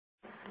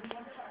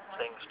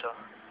things done.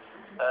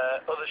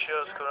 Other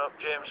shows coming up,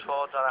 James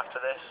Ford's on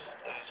after this.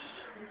 He's,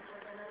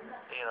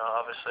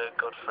 obviously a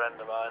good friend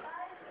of mine,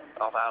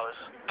 of ours.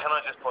 Can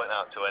I just point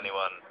out to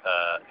anyone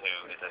who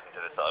is listening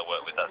to this that I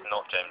work with, that's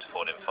not James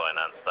Ford in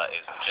finance, that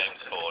is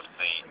James Ford,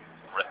 the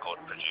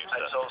record producer.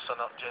 It's also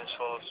not James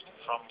Ford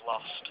from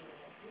Lost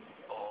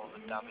or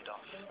the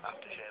Davidoff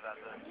aftershave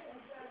advert.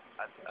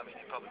 I mean,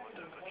 he probably would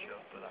do a good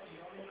show, but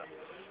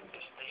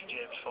it's the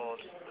James Ford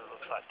who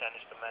looks like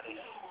Dennis the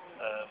Menace.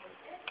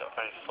 Got a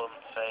very fun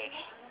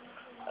face.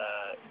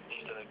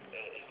 He's done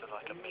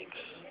like a mix,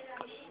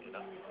 because,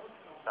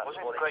 that's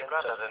Wasn't what Great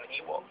Granddad an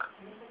Ewok?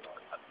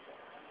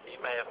 He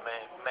may or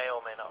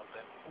may not have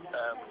been.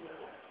 I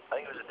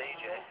think he was a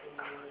DJ.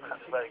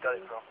 That's where he got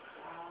it from.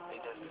 He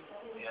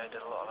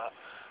did a lot of that.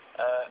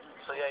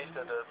 He's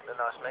done a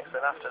nice mix.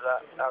 Then after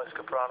that, Alex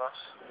Capranos,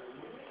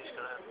 he's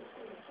going to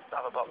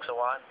have a box of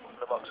wine and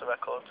a box of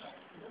records.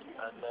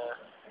 And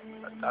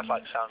I'd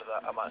like the sound of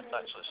that. I might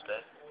actually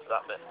stay for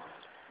that bit.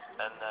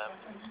 And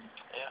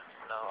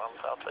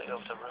I'll take it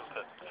over to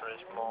Rupert for his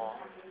more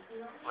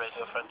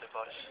radio-friendly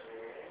voice.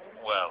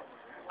 Well,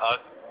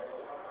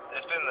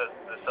 it's been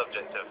the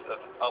subject of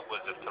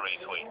upwards of 3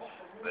 tweets,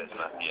 this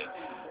Matthew.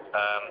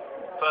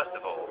 First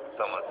of all,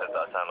 someone said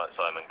that I sound like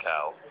Simon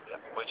Cowell,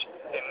 which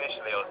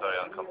initially I was very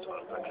uncomfortable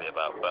and prickly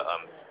about, but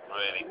I'm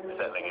really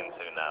settling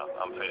into now.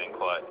 I'm feeling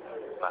quite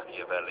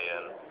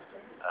Machiavellian,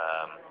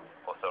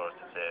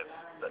 authoritative,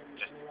 but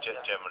just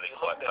generally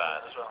quite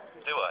bad. As well.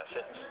 Do I?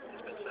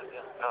 It's been said,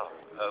 yeah.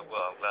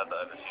 Well, I'm glad that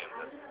I've assumed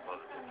a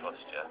positive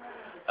posture.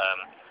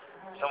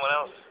 Someone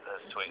else has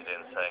tweeted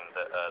in saying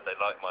that they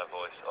like my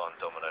voice on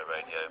Domino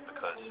Radio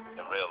because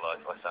in real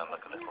life I sound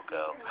like a little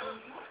girl.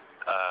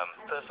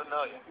 Person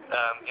know you?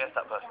 Yes,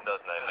 that person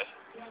does know me.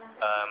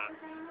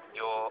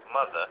 Your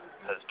mother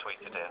has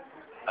tweeted in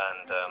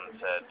and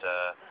said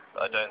that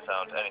I don't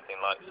sound anything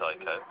like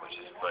Psycho, which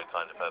is very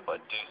kind of her, but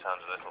I do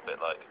sound a little bit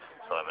like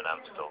Simon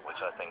Amstel,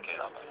 which I think is,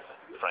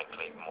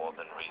 frankly, more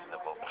than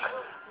reasonable.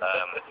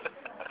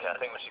 Okay, I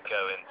think we should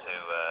go into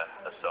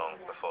a song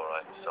before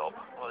I sob.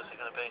 What is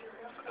it going to be?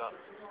 I forgot.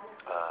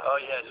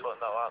 Yes,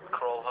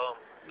 Crawl Home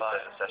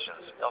by Desert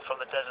Sessions. From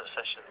the Desert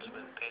Sessions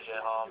with PJ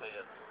Harvey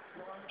and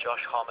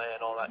Josh Homme and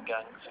all that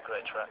gang. It's a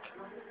great track.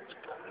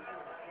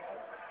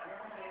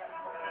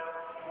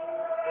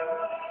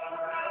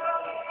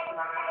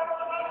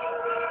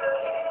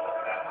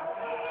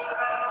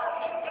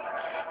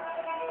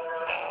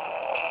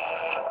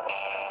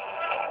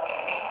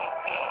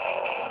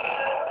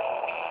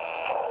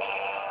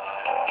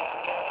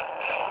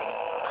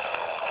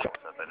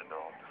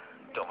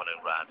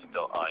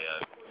 DominoRad.io.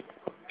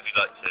 If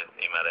you'd like to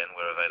email in,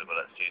 we're available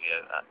at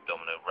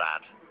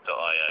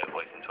studio@dominorad.io,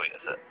 or you can tweet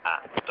us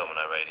at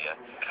Domino Radio.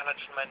 Can I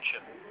just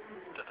mention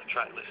that the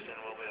track listing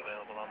will be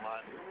available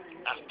online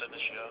after the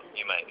show?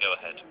 You may, go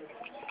ahead.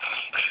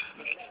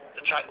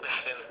 The track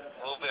listing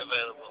will be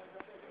available.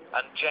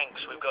 And Jenks,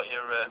 we've got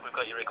your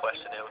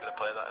request in here. We're going to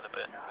play that in a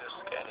bit.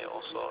 Just getting it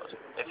all sorted.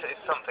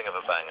 It's something of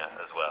a banger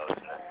as well,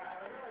 isn't it?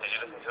 Did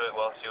you listen to it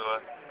whilst you were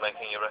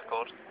making your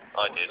record?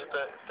 I did.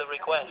 The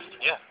request?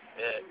 Yeah.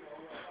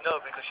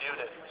 No, because you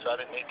did, so I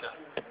didn't need to.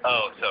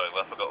 Oh, sorry,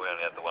 well, I forgot we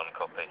only had the one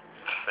copy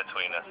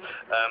between us.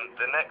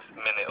 The next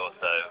minute or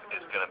so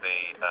is going to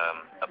be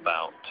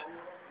about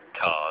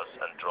cars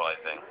and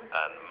driving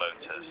and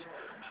motors.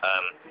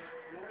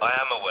 I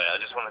am aware, I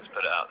just wanted to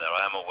put it out there,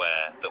 I am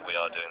aware that we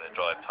are doing the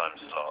drive time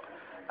slot,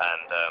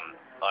 and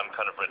I'm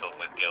kind of riddled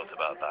with guilt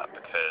about that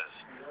because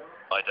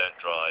I don't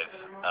drive.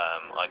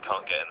 I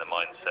can't get in the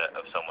mindset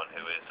of someone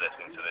who is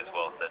listening to this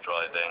whilst they're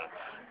driving,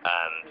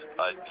 and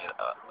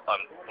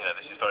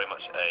this is very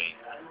much a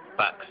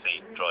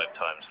backseat drive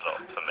time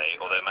slot for me.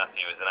 Although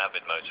Matthew is an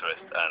avid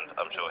motorist, and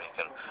I'm sure he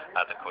can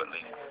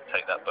adequately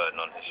take that burden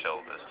on his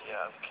shoulders.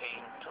 Yeah,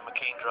 I'm a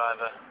keen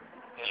driver.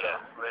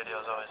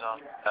 Radio's always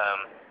on.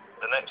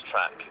 The next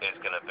track is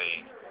going to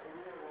be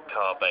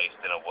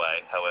car-based in a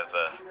way,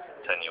 however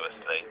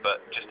tenuously.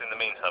 But just in the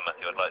meantime,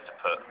 Matthew, I'd like to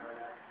put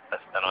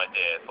an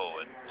idea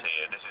forward to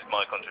you. This is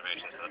my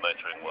contribution to the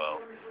motoring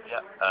world.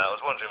 Yeah. I was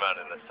wandering around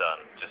in the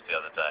sun just the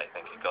other day,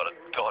 thinking, God, I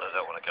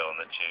don't want to go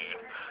on the tube.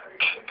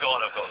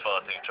 God, I've got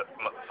far to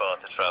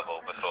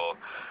travel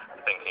before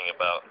thinking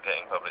about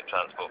getting public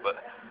transport. But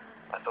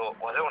I thought,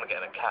 well, I don't want to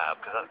get in a cab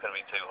because that's going to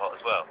be too hot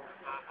as well.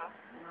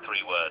 3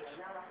 words: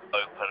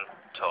 open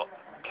top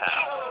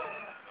cab.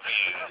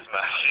 Views,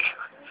 Matthew.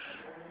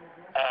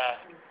 Air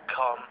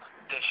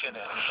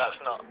conditioning. That's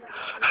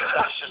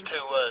just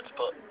 2 words,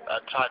 but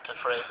I tried to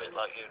phrase it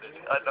like you did.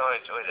 I know, I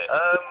enjoyed it.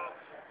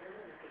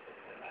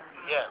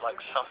 Like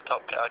soft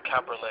top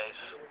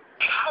cabriolets.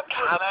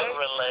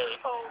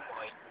 Cabriolet? Oh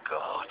my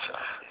God.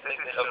 This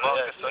is a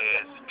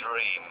marketeer's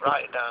dream.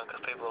 Write it down because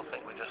people will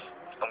think we just...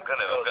 I'm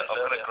gonna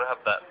grab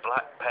that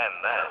black pen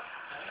there.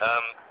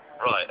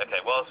 Right, okay,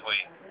 whilst we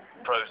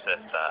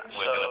process that,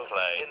 we're gonna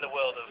play... in the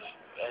world of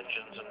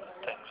engines and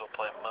things, we'll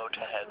play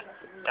Motorhead,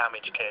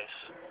 Damage Case,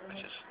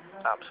 which is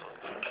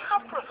absolutely...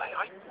 Cabriolet,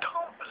 I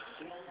can't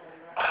believe...